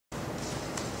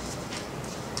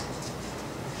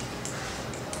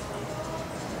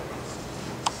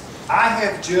I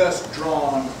have just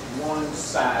drawn one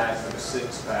side of a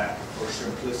six-pack for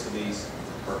simplicity's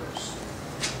purpose.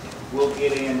 We'll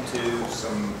get into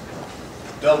some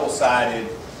double-sided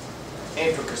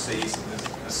intricacies in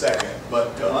a second,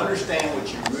 but to understand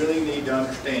what you really need to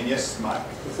understand, yes, Mike?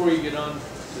 Before you get on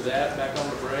to that, back on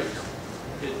the brakes,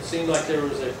 it seemed like there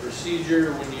was a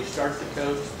procedure when you start the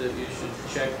coach that you should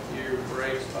check your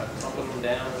brakes by pumping them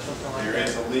down or something like that. There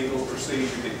is a legal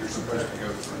procedure that you're supposed to go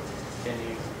through. Can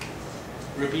you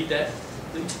repeat that,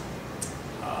 please?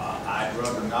 I'd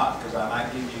rather not, because I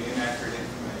might give you inaccurate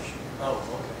information.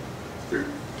 Oh, okay.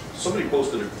 Somebody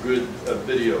posted a good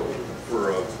video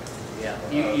for a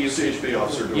CHP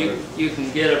officer doing it. You can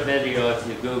get a video if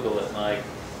you Google it, Mike,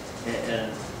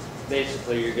 and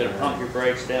basically you're going to pump your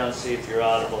brakes down, see if your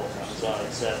audible comes on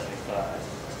at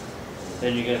 75.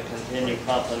 Then you're going to continue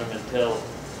pumping them until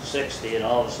 60, and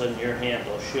all of a sudden your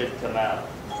handle should come out.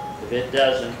 If it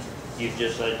doesn't, you've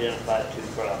just identified two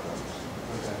problems.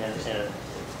 Okay. And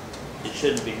it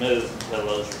shouldn't be moved until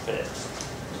those are fixed.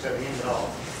 Instead of engine off.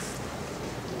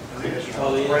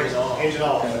 Engine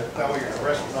off. That way your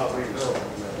rest is not rebuilt.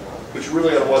 But you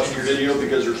really got to watch your video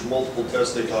because there's multiple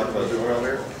tests they talk about doing around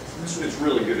there. It's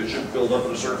really good. It should build up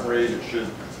at a certain rate. It should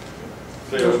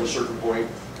fail at a certain point.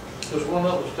 There's one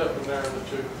other step in there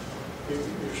that you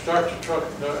start your truck,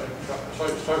 so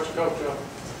you start the coach up,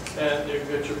 and you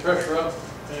get your pressure up,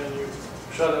 and you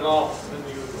shut it off, and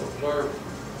you observe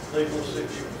legal see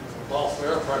if you lost the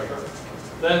air pressure.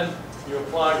 Then you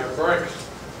apply your brakes,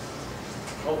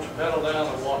 hold your pedal down,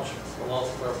 and watch the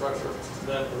loss of air pressure.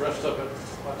 Then the rest of it,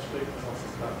 like speed.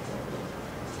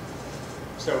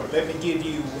 So let me give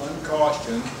you one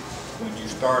caution when you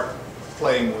start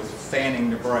playing with fanning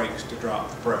the brakes to drop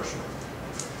the pressure.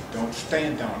 Don't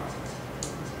stand on them.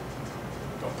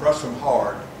 Don't press them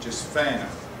hard, just fan them.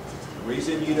 The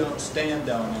reason you don't stand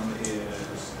on them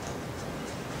is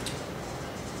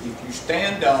if you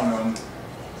stand on them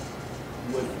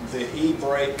with the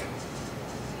e-brake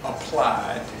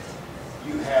applied,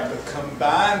 you have the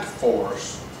combined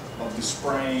force of the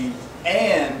spring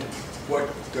and what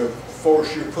the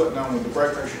force you're putting on with the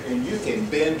brake pressure, and you can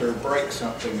bend or break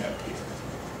something up here.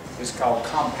 It's called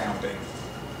compounding.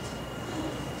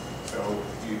 So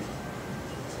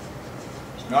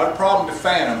it's not a problem to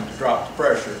fan them to drop the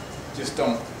pressure. Just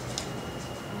don't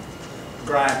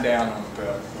grind down on the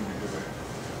pedal when you do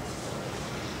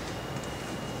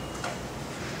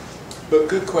it. But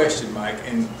good question, Mike.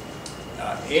 And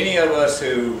any of us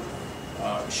who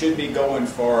should be going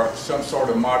for some sort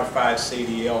of modified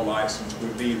CDL license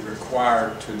would be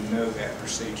required to know that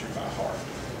procedure by heart.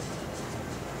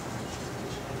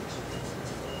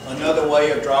 Another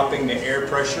way of dropping the air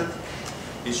pressure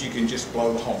is you can just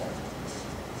blow the horn.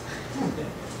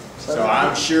 So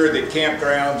I'm sure that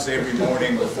campgrounds every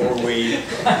morning before we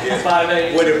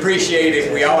would appreciate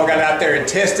if we all got out there and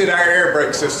tested our air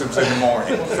brake systems in the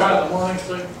morning.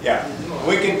 Yeah,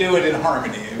 we can do it in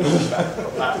harmony.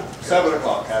 7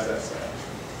 o'clock, how's that sound?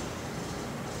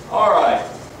 All right.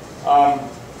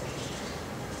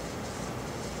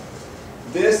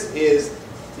 This is,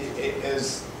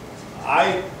 as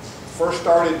I first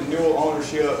started Newell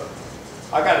ownership,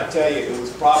 I got to tell you, it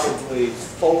was probably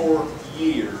 4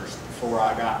 years before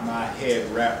I got my head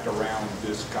wrapped around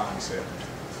this concept.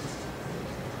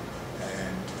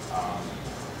 And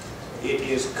it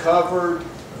is covered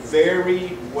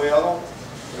very well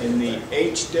in the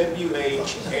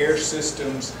HWH Air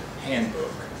Systems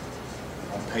Handbook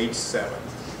on page 7.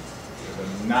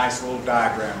 There's a nice little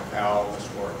diagram of how all this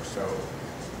works. So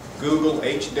Google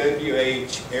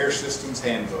HWH Air Systems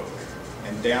Handbook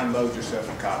and download yourself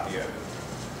a copy of it.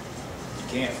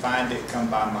 If you can't find it, come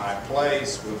by my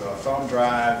place with a thumb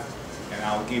drive and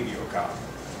I'll give you a copy.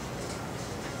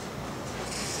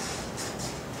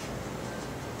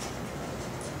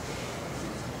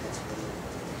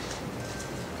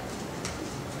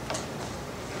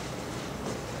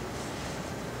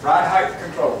 Ride height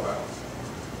control valve.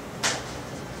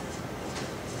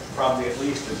 Probably at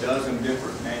least a dozen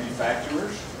different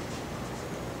manufacturers.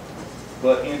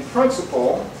 But in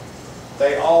principle,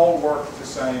 they all work the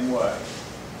same way.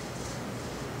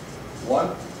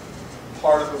 One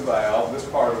part of the valve, this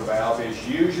part of the valve, is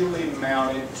usually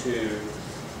mounted to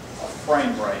a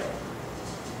frame rail,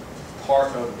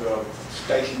 part of the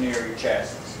stationary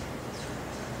chassis.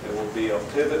 There will be a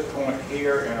pivot point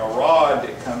here and a rod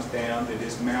that comes down that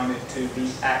is mounted to the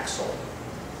axle.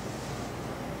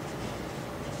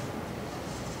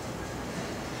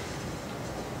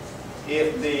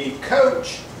 If the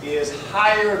coach is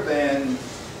higher than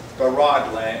the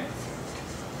rod length,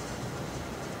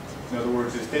 in other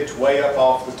words, if it's way up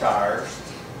off the tires,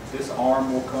 this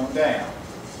arm will come down.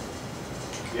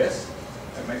 Yes,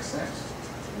 that makes sense.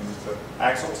 The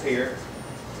axle's here,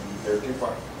 and they're too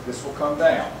far. This will come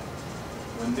down.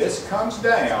 When this comes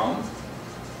down,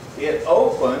 it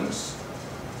opens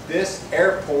this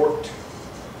airport,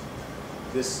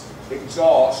 this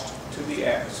exhaust to the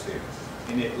atmosphere,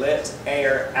 and it lets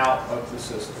air out of the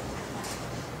system.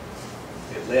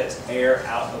 It lets air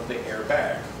out of the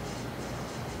airbag.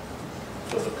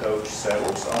 So the coach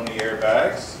settles on the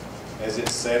airbags. As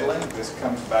it's settling, this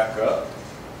comes back up,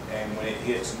 and when it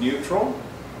hits neutral,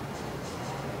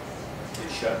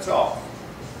 it shuts off.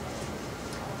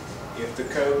 If the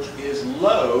coach is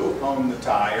low on the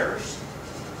tires,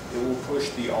 it will push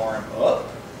the arm up,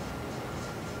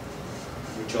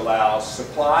 which allows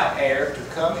supply air to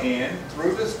come in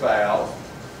through this valve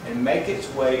and make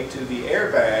its way to the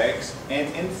airbags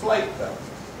and inflate them.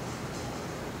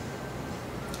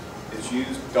 It's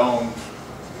used on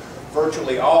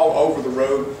virtually all over the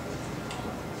road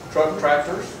truck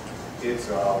tractors. It's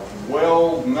a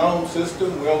well-known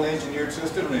system, well-engineered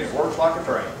system, and it works like a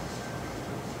train.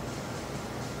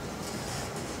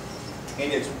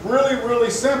 And it's really, really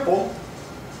simple,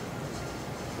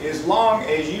 as long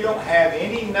as you don't have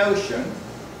any notion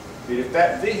that if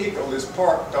that vehicle is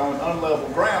parked on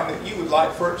unlevel ground, that you would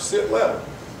like for it to sit level.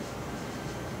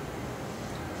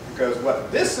 Because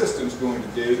what this system is going to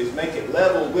do is make it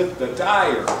level with the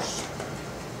tires,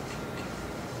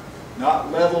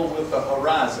 not level with the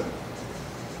horizon.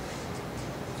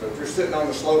 So if you're sitting on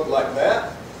the slope like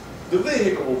that, the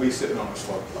vehicle will be sitting on a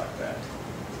slope like that.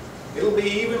 It'll be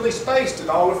evenly spaced at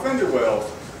all the fender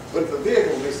wells, but the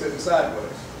vehicle will be sitting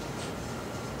sideways.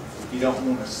 If you don't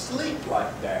want to sleep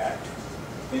like that,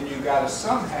 then you've got to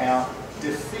somehow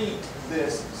defeat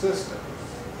this system.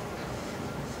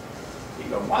 You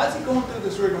go, why is he going through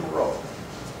this rigmarole?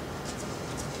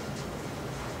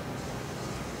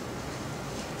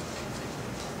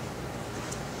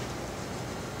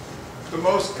 The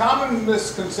most common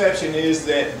misconception is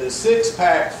that the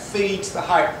six-pack feeds the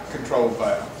height control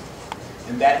valve,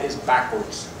 and that is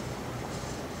backwards.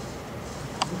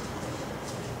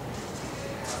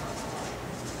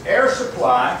 Air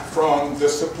supply from the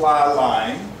supply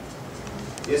line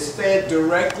is fed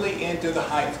directly into the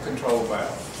height control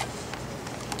valve.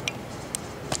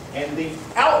 And the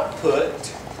output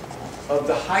of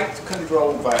the height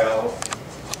control valve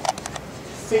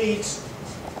feeds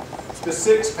the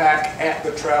six-pack at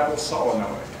the travel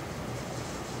solenoid.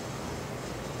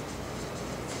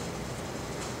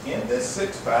 In this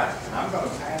six-pack, I'm going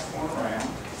to pass one around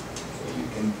so you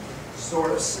can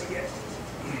sort of see it.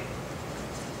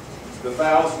 The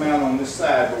valves mount on this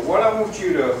side, but what I want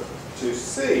you to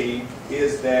see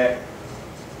is that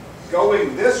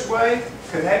going this way,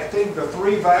 connecting the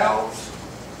three valves,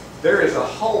 there is a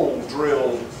hole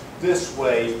drilled this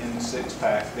way in the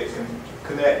six-pack that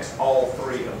connects all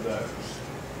three of those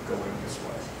going this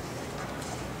way.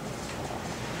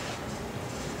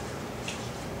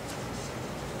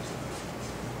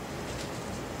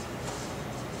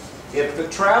 If the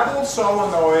travel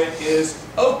solenoid is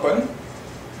open,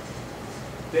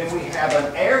 then we have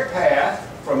an air path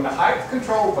from the height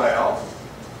control valve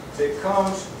that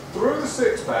comes through the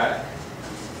six-pack.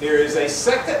 There is a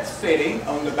second fitting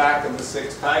on the back of the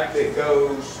six-pack that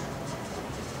goes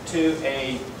to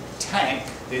a tank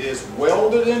that is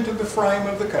welded into the frame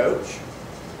of the coach,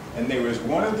 and there is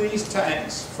one of these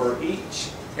tanks for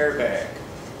each airbag,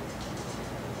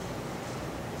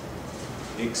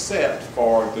 except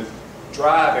for the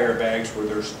drive airbags where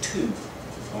there's two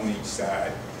on each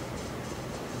side.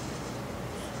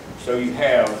 So you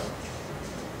have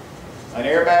an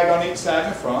airbag on each side in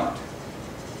the front.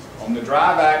 On the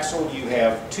drive axle you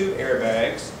have two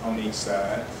airbags on each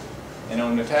side, and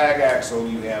on the tag axle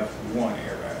you have one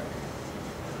airbag.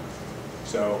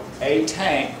 So a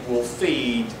tank will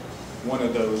feed one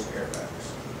of those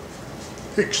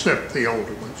airbags. Except the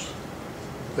older ones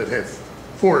that have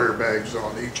 4 airbags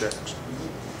on each axle.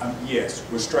 Yes,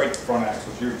 with straight to front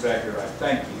axles. You're exactly right.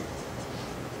 Thank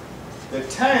you. The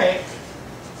tank,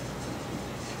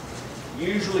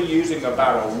 usually using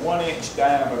about a 1-inch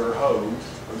diameter hose,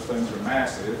 those things are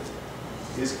massive,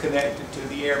 is connected to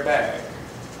the airbag.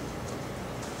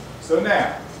 So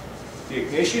now, the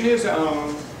ignition is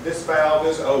on, this valve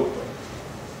is open.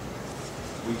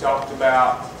 We talked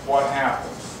about what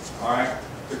happens. All right,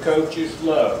 the coach is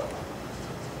low.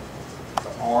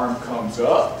 The arm comes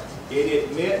up. It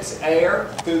admits air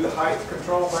through the height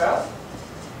control valve.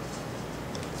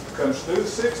 It comes through the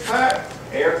six-pack.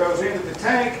 Air goes into the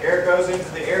tank. Air goes into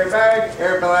the airbag.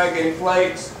 Airbag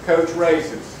inflates. Coach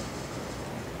raises.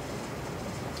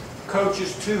 Coach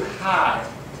is too high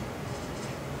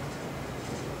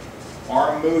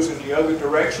arm moves in the other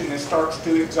direction and starts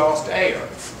to exhaust air.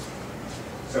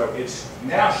 So it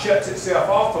now shuts itself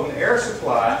off from the air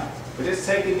supply, but it's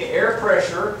taking the air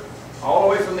pressure all the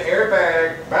way from the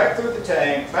airbag, back through the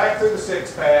tank, back through the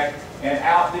six-pack, and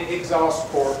out the exhaust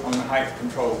port on the height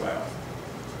control valve.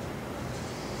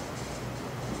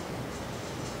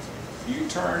 You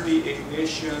turn the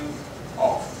ignition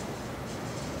off.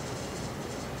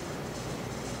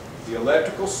 The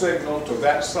electrical signal to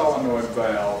that solenoid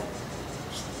valve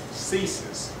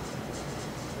ceases.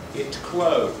 It's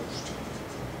closed.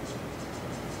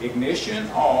 Ignition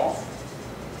off.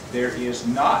 There is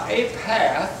not a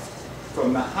path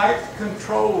from the height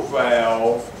control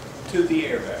valve to the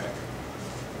airbag.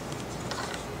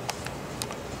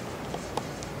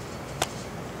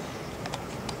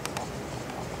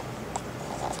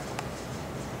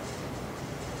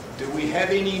 Do we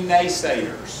have any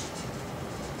naysayers?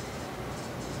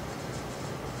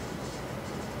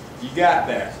 You got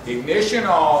that. Ignition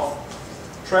off,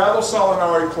 travel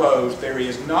solenoid closed. There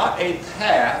is not a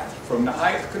path from the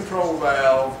height control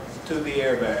valve to the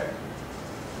airbag.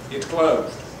 It's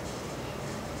closed.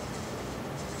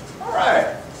 All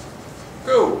right,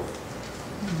 cool.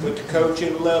 Put the coach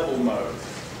in level mode.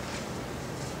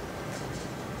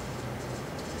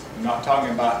 I'm not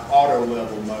talking about auto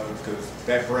level mode because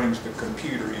that brings the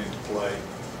computer into play.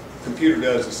 The computer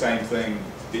does the same thing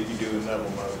that you do in level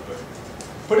mode, but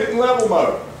put it in level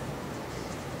mode.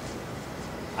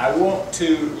 I want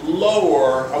to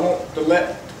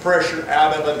let the pressure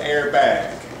out of an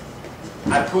airbag.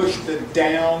 I push the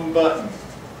down button.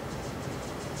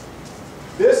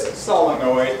 This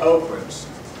solenoid opens.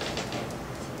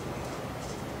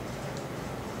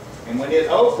 And when it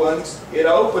opens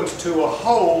to a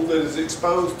hole that is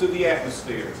exposed to the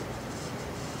atmosphere,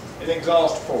 an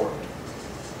exhaust port.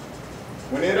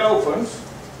 When it opens,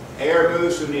 air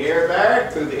moves from the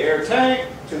airbag through the air tank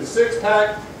to the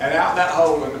six-pack and out that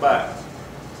hole in the back.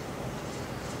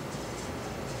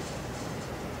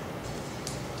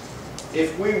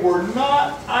 If we were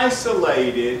not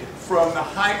isolated from the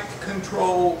height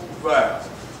control valve,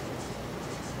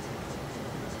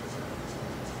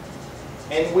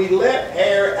 and we let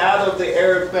air out of the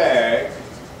airbag,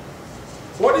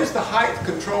 what is the height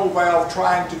control valve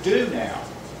trying to do now?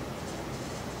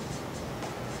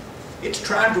 It's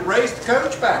trying to raise the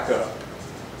coach back up.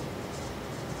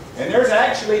 And there's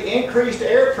actually increased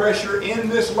air pressure in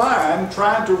this line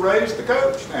trying to raise the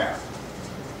coach now.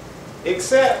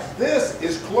 Except this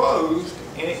is closed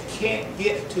and it can't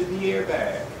get to the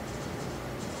airbag.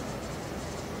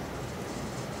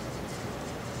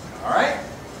 All right?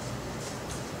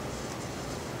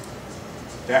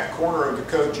 That corner of the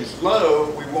coach is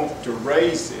low, we want to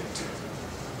raise it.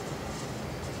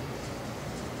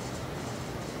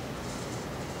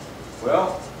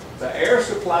 Well, the air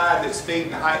supply that's feeding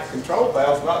the height control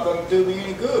valve is not going to do me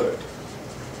any good.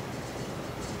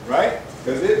 Right?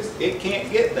 Because it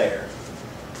can't get there.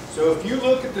 So if you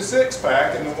look at the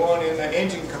six-pack and the one in the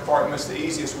engine compartment is the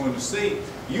easiest one to see,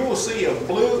 you will see a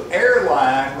blue air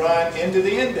line run into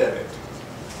the end of it.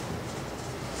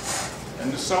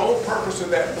 And the sole purpose of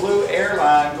that blue air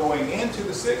line going into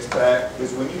the six-pack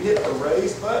is when you hit the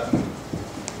raise button,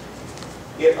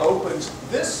 it opens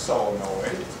this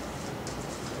solenoid.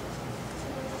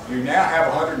 You now have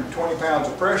 120 pounds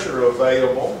of pressure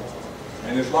available,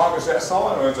 and as long as that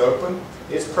solenoid is open,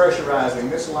 it's pressurizing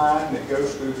this line that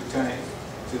goes through the tank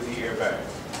to the airbag.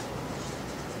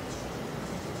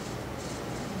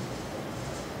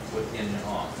 With the engine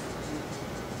off.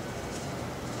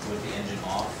 With the engine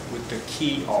off. With the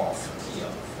key off. Key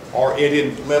off. Or it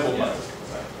in level mode.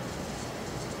 Right.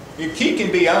 Your key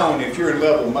can be on. If you're in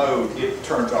level mode, it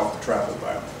turns off the travel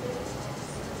valve.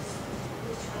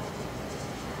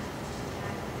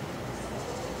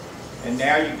 And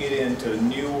now you get into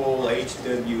Newell,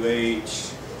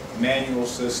 HWH, manual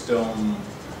system,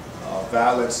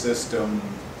 valid system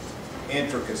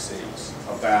intricacies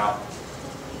about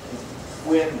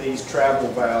when these travel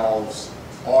valves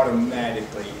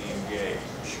automatically engage.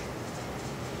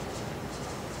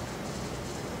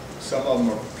 Some of them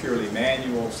are purely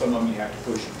manual, some of them you have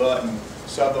to push a button,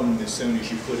 some of them as soon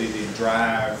as you put it in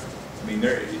drive. I mean,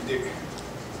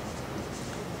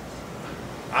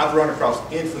 I've run across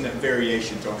infinite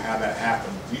variations on how that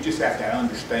happens. You just have to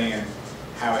understand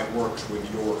how it works with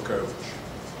your coach.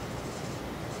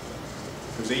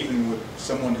 Because even with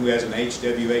someone who has an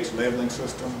HWH leveling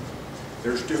system,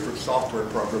 there's different software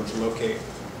programs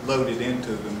loaded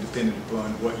into them depending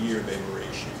upon what year they were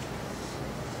issued.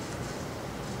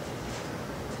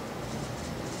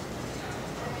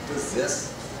 Does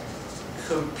this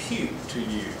compute to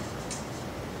you?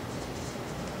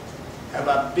 Have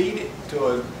I beat it to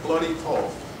a bloody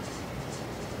pulp?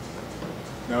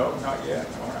 No, not yet.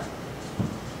 All right.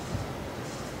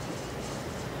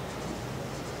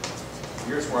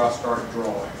 Here's where I started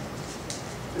drawing.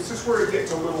 This is where it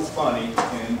gets a little funny,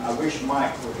 and I wish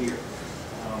Mike were here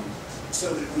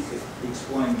so that we could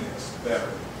explain this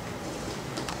better.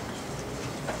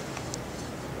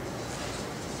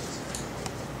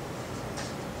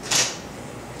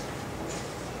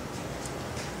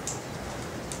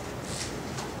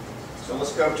 So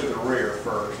let's go to the rear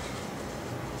first.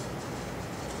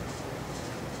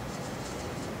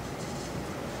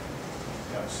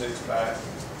 Got a 6-pack.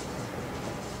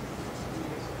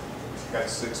 Got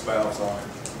 6 valves on it.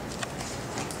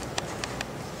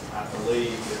 I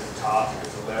believe that the top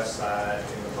is the left side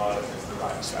and the bottom is the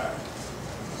right side.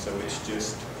 So it's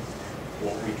just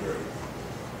what we drew.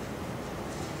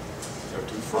 Go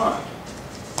to the front.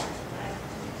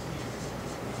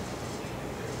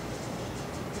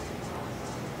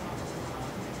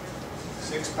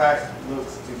 Six-pack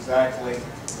looks exactly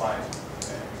like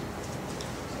that.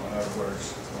 So in other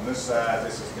words, on this side,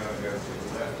 this is going to go to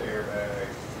the left airbag.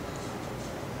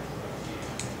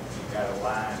 You've got a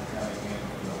line coming in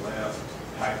from the left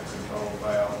height control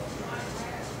valve,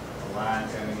 a line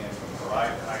coming in from the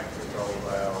right height control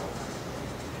valve.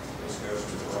 This goes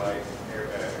to the right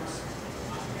airbags.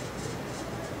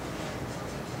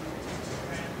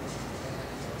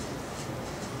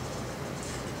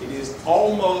 It is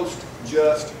almost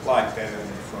just like that in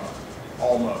the front,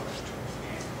 almost.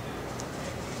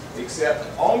 Except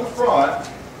on the front,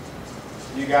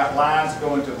 you got lines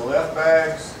going to the left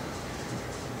bags,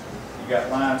 you got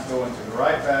lines going to the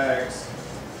right bags,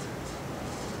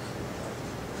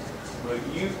 but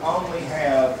you only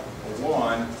have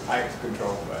one height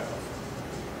control valve.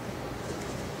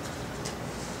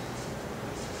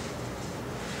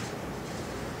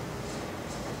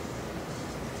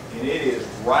 And it is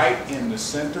right in the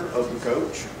center of the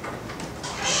coach.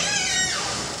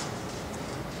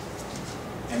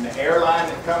 And the air line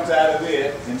that comes out of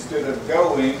it, instead of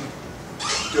going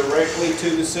directly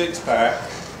to the 6-pack,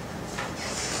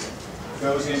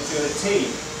 goes into a T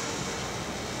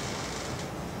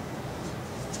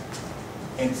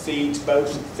and feeds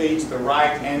the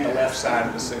right and the left side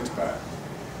of the 6-pack.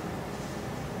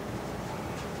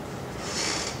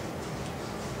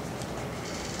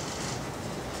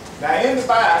 Now in the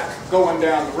back, going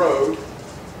down the road,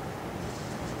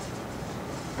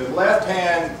 the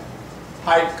left-hand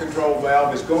height control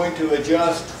valve is going to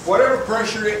adjust whatever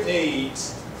pressure it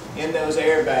needs in those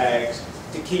airbags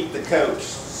to keep the coach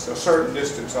a certain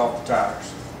distance off the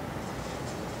tires.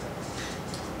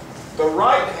 The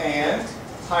right-hand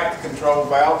height control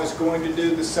valve is going to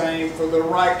do the same for the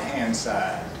right-hand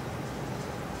side.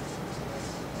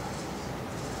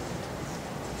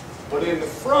 But in the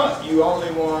front, you only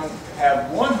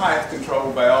have one height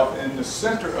control valve in the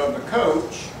center of the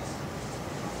coach.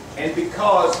 And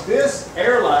because this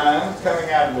airline coming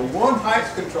out of the one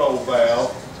height control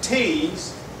valve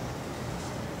T's,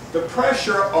 the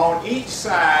pressure on each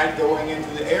side going into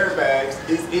the airbags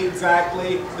is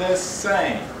exactly the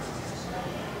same.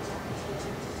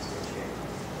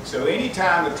 So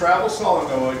anytime the travel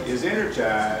solenoid is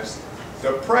energized,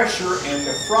 the pressure in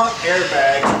the front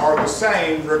airbags are the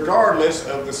same regardless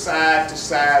of the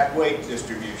side-to-side weight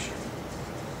distribution.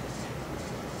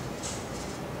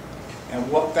 And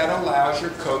what that allows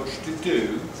your coach to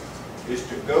do is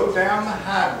to go down the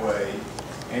highway,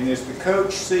 and as the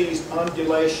coach sees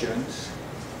undulations,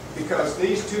 because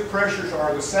these two pressures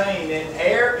are the same and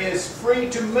air is free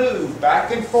to move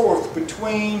back and forth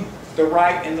between the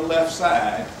right and the left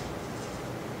side,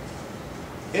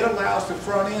 it allows the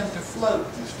front end to float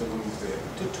just a little bit,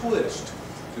 to twist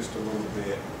just a little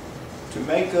bit, to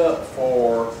make up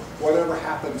for whatever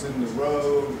happens in the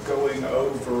road going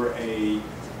over a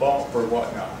bump or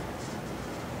whatnot.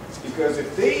 Because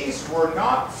if these were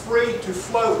not free to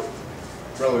float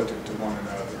relative to one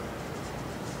another,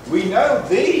 we know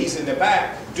these in the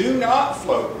back do not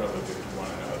float relative to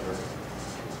one another,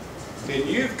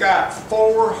 then you've got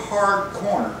 4 hard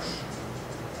corners.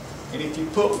 And if you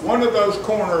put one of those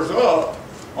corners up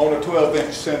on a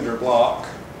 12-inch cinder block,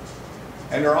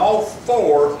 and they're all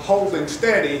 4 holding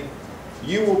steady,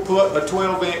 you will put a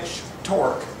 12-inch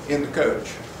torque in the coach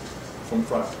from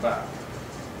front to back.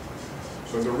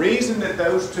 So the reason that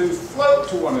those two float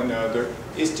to one another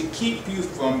is to keep you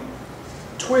from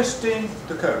twisting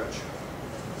the coach.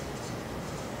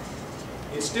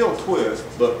 It still twists,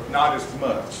 but not as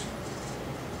much.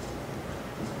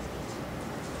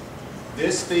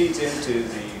 This feeds into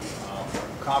the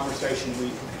conversation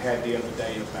we had the other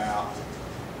day about,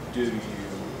 do you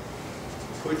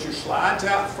put your slides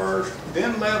out first,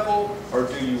 then level, or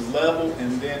do you level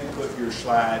and then put your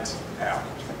slides out?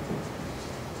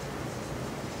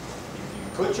 If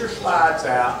you put your slides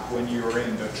out when you're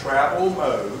in the travel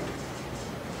mode,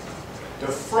 the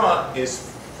front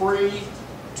is free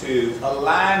to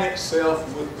align itself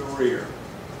with the rear.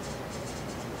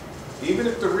 Even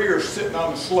if the rear is sitting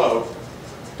on the slope,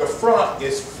 the front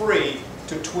is free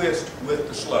to twist with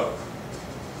the slope.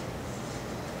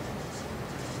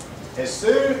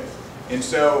 And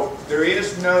so there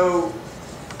is no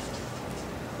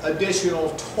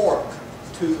additional torque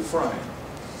to the frame.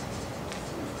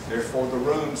 Therefore, the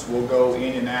rooms will go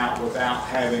in and out without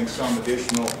having some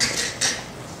additional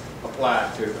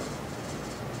applied to them.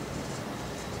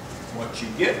 Once you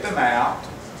get them out,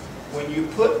 when you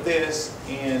put this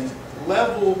in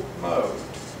level mode,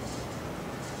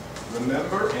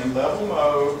 remember, in level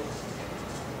mode,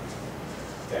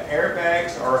 the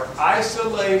airbags are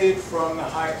isolated from the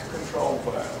height control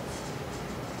valve.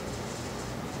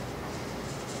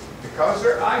 Because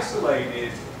they're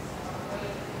isolated,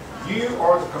 you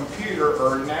or the computer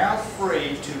are now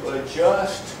free to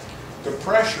adjust the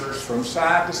pressures from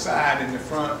side to side in the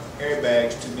front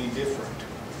airbags to be different.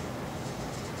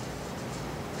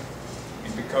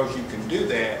 And because you can do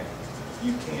that,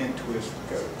 you can twist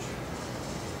the coach.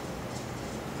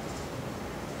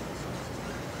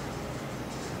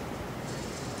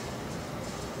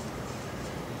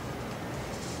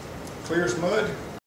 Clear as mud?